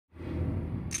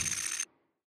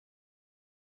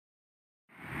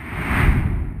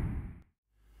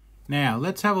Now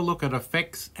let's have a look at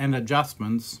effects and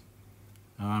adjustments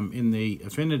in the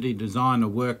Affinity Designer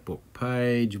workbook,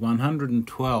 page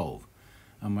 112.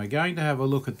 And we're going to have a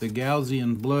look at the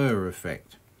Gaussian Blur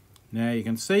effect. Now you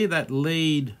can see that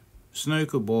lead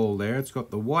snooker ball there, it's got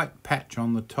the white patch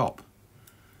on the top.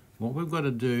 What we've got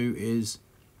to do is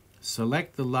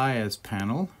select the layers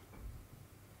panel,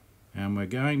 and we're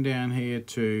going down here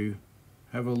to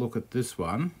have a look at this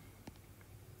one,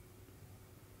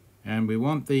 and we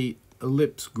want the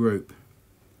ellipse group.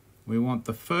 We want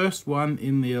the first one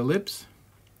in the ellipse,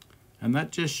 and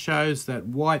that just shows that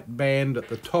white band at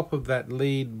the top of that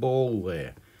lead ball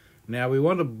there. Now we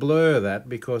want to blur that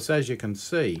because, as you can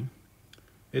see,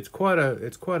 it's quite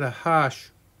a harsh,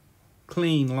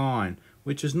 clean line,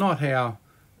 which is not how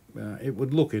it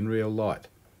would look in real light.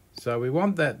 So we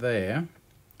want that there.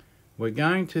 We're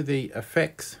going to the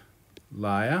effects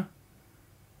layer,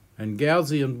 and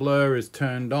Gaussian Blur is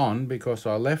turned on because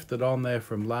I left it on there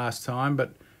from last time.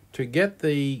 But to get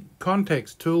the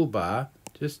context toolbar,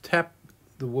 just tap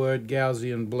the word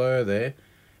Gaussian Blur there,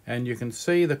 and you can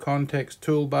see the context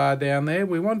toolbar down there.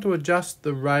 We want to adjust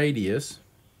the radius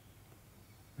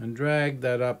and drag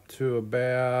that up to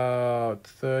about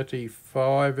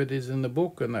 35 it is in the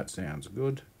book, and that sounds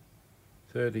good.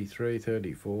 33,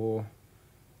 34,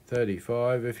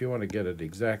 35 if you want to get it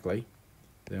exactly.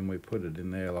 Then we put it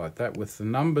in there like that with the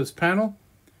numbers panel,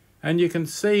 and you can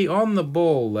see on the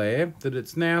ball there that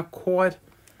it's now quite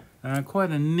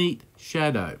a neat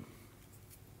shadow.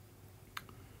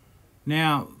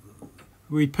 Now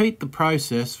repeat the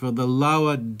process for the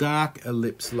lower dark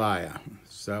ellipse layer.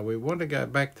 So we want to go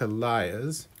back to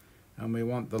layers, and we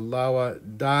want the lower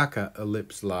darker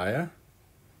ellipse layer,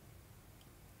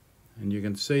 and you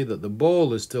can see that the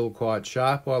ball is still quite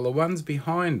sharp while the ones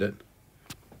behind it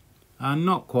are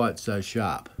not quite so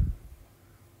sharp.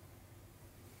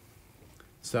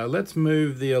 So let's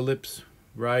move the ellipse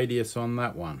radius on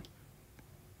that one,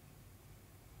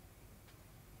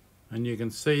 and you can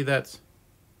see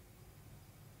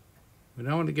we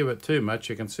don't want to give it too much.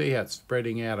 You can see how it's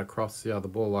spreading out across the other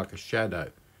ball like a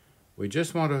shadow. We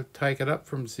just want to take it up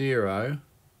from 0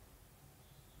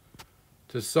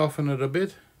 to soften it a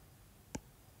bit.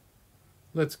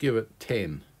 Let's give it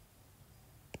 10.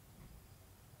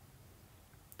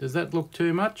 Does that look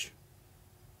too much?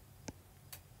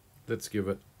 Let's give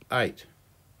it 8.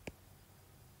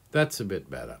 That's a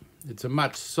bit better. It's a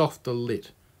much softer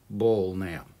lit ball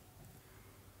now.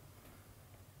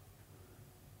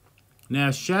 Now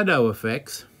shadow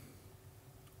effects,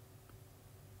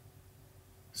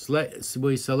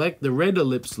 we select the red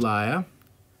ellipse layer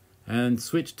and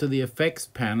switch to the effects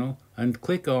panel and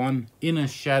click on inner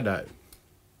shadow.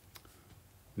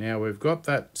 Now we've got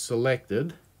that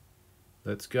selected.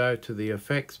 Let's go to the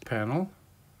effects panel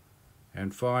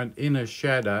and find inner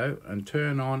shadow and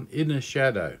turn on inner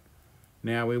shadow.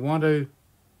 Now we want to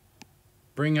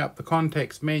bring up the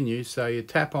context menu, so you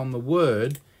tap on the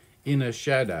word inner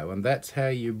shadow, and that's how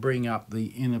you bring up the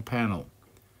inner panel.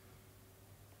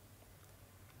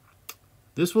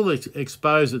 This will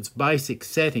expose its basic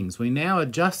settings. We now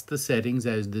adjust the settings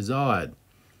as desired,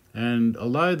 and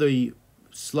although the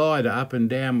slider up and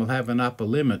down will have an upper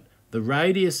limit, the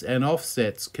radius and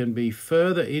offsets can be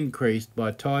further increased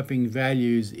by typing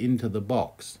values into the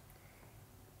box.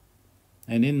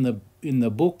 And in the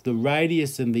book, the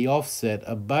radius and the offset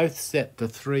are both set to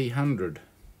 300.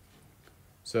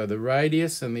 So the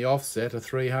radius and the offset are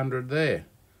 300 there.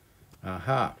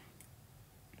 Aha.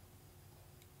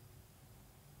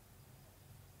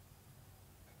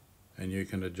 And you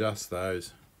can adjust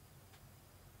those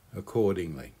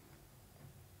accordingly.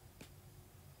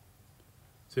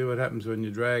 See what happens when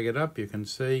you drag it up? You can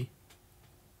see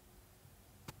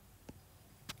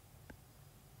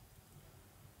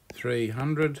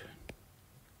 $300,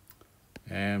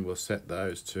 and we'll set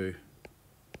those to.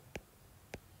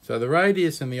 So the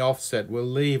radius and the offset we'll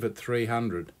leave at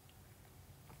 300.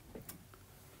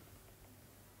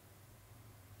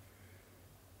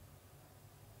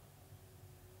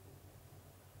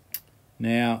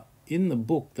 Now in the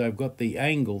book they've got the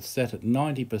angle set at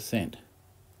 90%.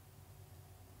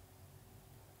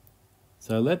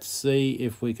 So let's see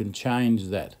if we can change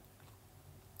that.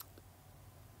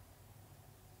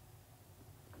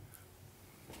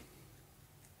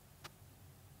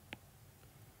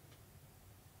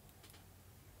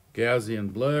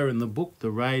 Gaussian Blur in the book, the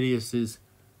radius is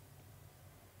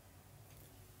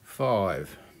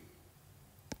 5.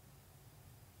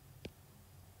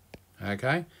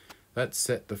 Okay, that's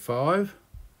set to 5.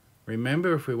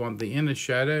 Remember, if we want the inner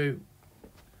shadow,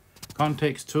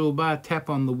 context toolbar, tap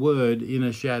on the word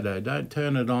inner shadow. Don't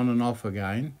turn it on and off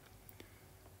again.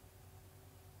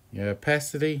 Your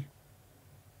opacity,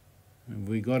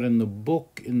 we got in the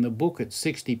book it's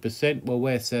 60%. Well,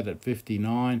 we're set at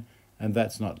 59, and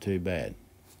that's not too bad.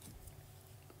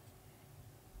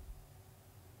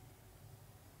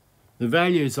 The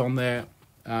values on there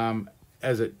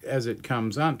as it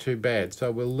comes aren't too bad,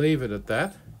 so we'll leave it at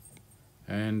that,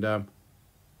 and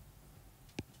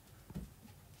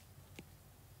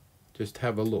just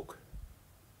have a look.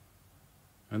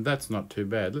 And that's not too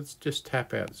bad. Let's just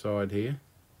tap outside here.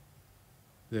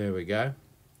 There we go.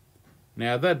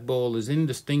 Now that ball is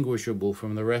indistinguishable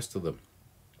from the rest of them,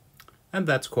 and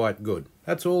that's quite good.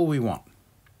 That's all we want.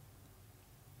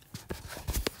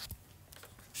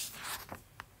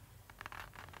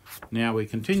 Now we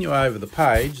continue over the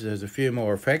page. There's a few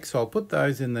more effects. I'll put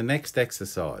those in the next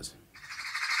exercise.